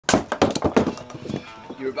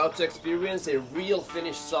You're about to experience a real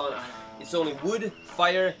Finnish sauna. It's only wood,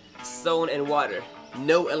 fire, stone and water.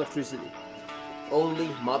 No electricity. Only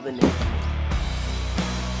Mother Nature.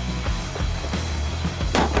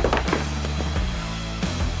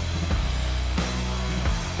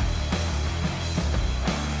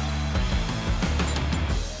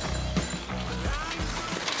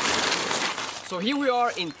 So here we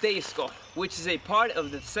are in Teisko, which is a part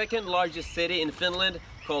of the second largest city in Finland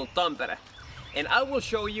called Tampere. And I will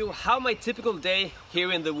show you how my typical day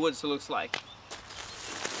here in the woods looks like.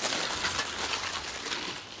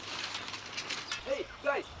 Hey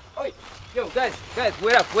guys, oi, yo guys,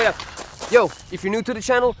 wait up. Yo, if you're new to the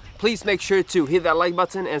channel, please make sure to hit that like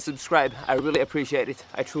button and subscribe. I really appreciate it,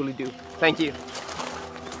 I truly do. Thank you.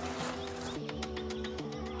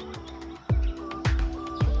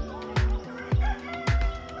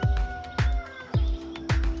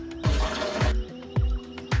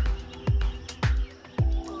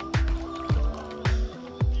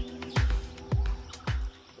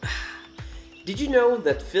 Did you know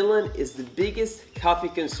that Finland is the biggest coffee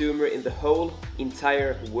consumer in the whole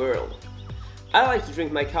entire world? I like to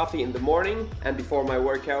drink my coffee in the morning and before my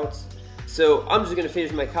workouts. So I'm just gonna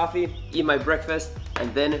finish my coffee, eat my breakfast,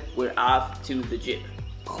 and then we're off to the gym.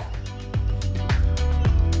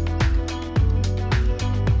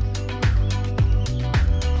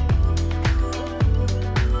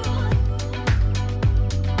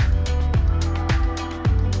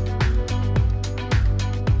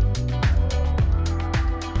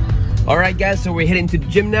 Alright guys, so we're heading to the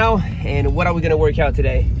gym now, and what are we gonna work out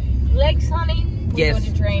today? Legs, honey. We're going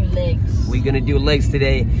to train legs. We're gonna do legs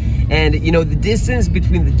today. And you know, the distance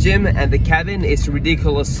between the gym and the cabin is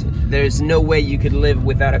ridiculous. There's no way you could live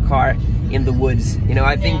without a car in the woods. You know,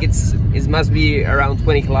 I think it must be around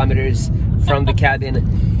 20 kilometers from the cabin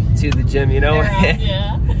to the gym, you know?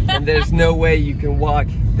 Yeah. And there's no way you can walk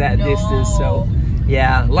that distance, so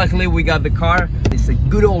yeah, luckily we got the car. It's a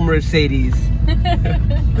good old Mercedes.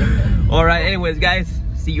 Alright, anyways guys,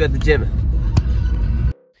 see you at the gym.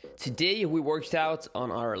 Today we worked out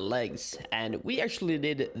on our legs, and we actually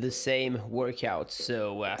did the same workout.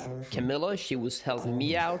 So Camilla, she was helping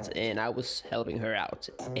me out and I was helping her out.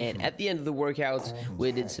 And at the end of the workout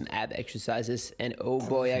we did some ab exercises, and oh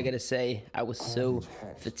boy, I gotta say, I was so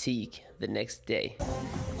fatigued the next day.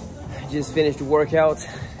 Just finished the workout.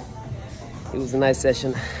 It was a nice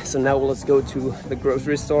session. So now let's go to the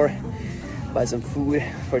grocery store, buy some food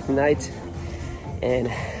for tonight, and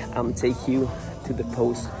I'm gonna take you to the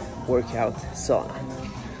post-workout sauna.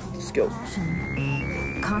 Let's go.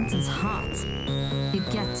 Content's hot. You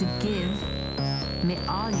get to give me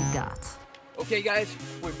all you got. Okay guys,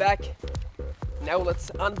 we're back. Now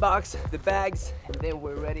let's unbox the bags, and then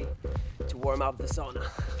we're ready to warm up the sauna.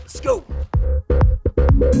 Let's go!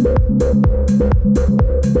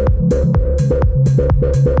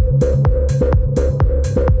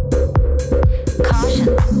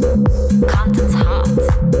 Caution, content's hot.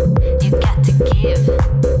 You get to give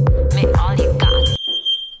me all you got.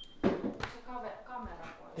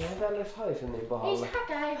 Eihän täällä edes haise niin Ei pahalle. se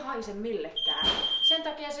häkä ei haise millekään. Sen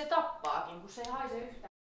takia se tappaakin, kun se ei haise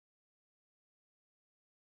yhtään.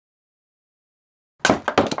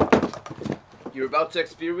 You're about to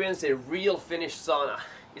experience a real Finnish sauna.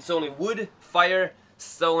 It's only wood, fire,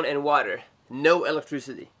 stone and water. No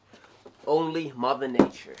electricity. Only Mother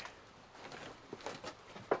Nature.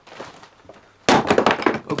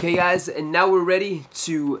 Okay guys, and now we're ready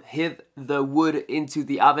to hit the wood into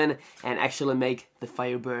the oven and actually make the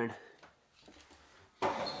fire burn.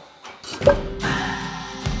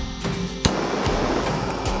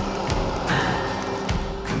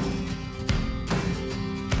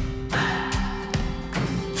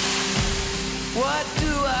 What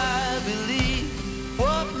do I believe?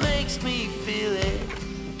 What makes me feel it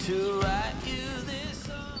to write you this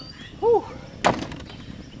song? Whew.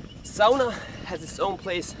 Sauna has its own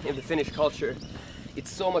place in the Finnish culture. It's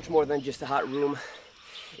so much more than just a hot room.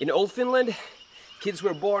 In old Finland, kids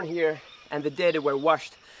were born here and the dead were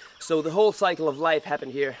washed. So the whole cycle of life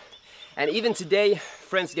happened here. And even today,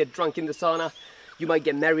 friends get drunk in the sauna. You might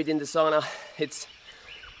get married in the sauna. It's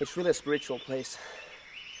really a spiritual place.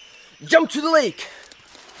 Jump to the lake!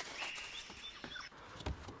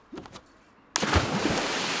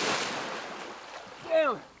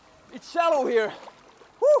 Damn, it's shallow here.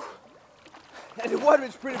 Whew. And the water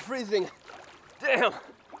is pretty freezing. Damn.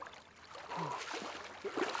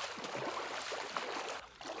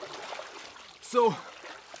 So,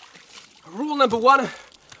 rule number one,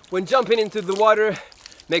 when jumping into the water,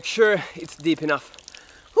 make sure it's deep enough.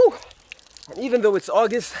 Whew. And even though it's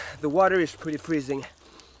August, the water is pretty freezing.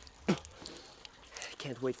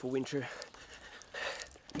 Can't wait for winter.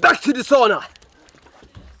 Back to the sauna!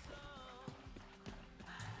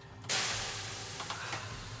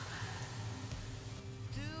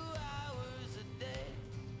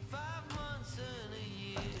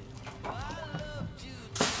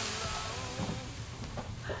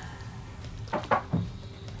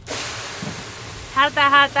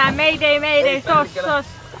 Hätää, mayday, sos.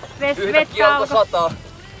 Yhtäkkiä alkoi sataa.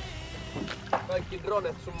 Kaikki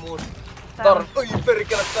dronet sun muut. Oi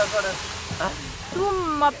perkele tää sade.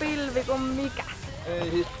 Tumma pilvi kun mikä.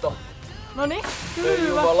 Ei hitto. Noniin, Ei hyvä.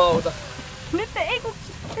 jumalauta. Nyt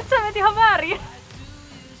sä menet ihan väärin.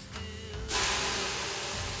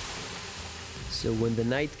 So when the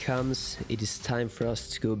night comes, it is time for us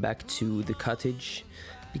to go back to the cottage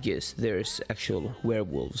because there's actual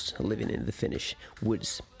werewolves living in the Finnish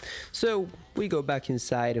woods. So we go back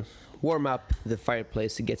inside, warm up the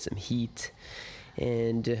fireplace to get some heat,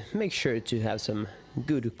 and make sure to have some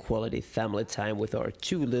good quality family time with our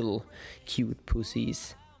two little cute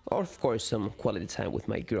pussies. Or of course some quality time with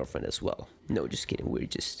my girlfriend as well. No, just kidding, we're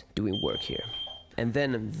just doing work here. And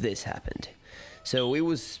then this happened. So it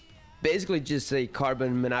was basically just a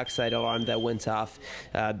carbon monoxide alarm that went off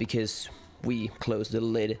because we closed the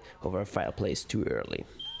lid of our fireplace too early.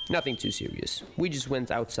 Nothing too serious. We just went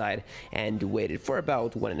outside and waited for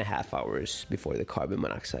about 1.5 hours before the carbon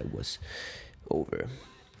monoxide was over.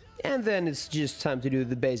 And then it's just time to do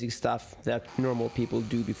the basic stuff that normal people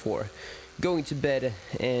do before going to bed,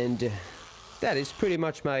 and that is pretty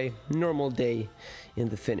much my normal day in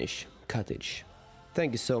the Finnish cottage.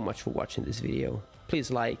 Thank you so much for watching this video. Please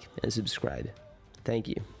like and subscribe. Thank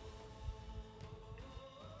you.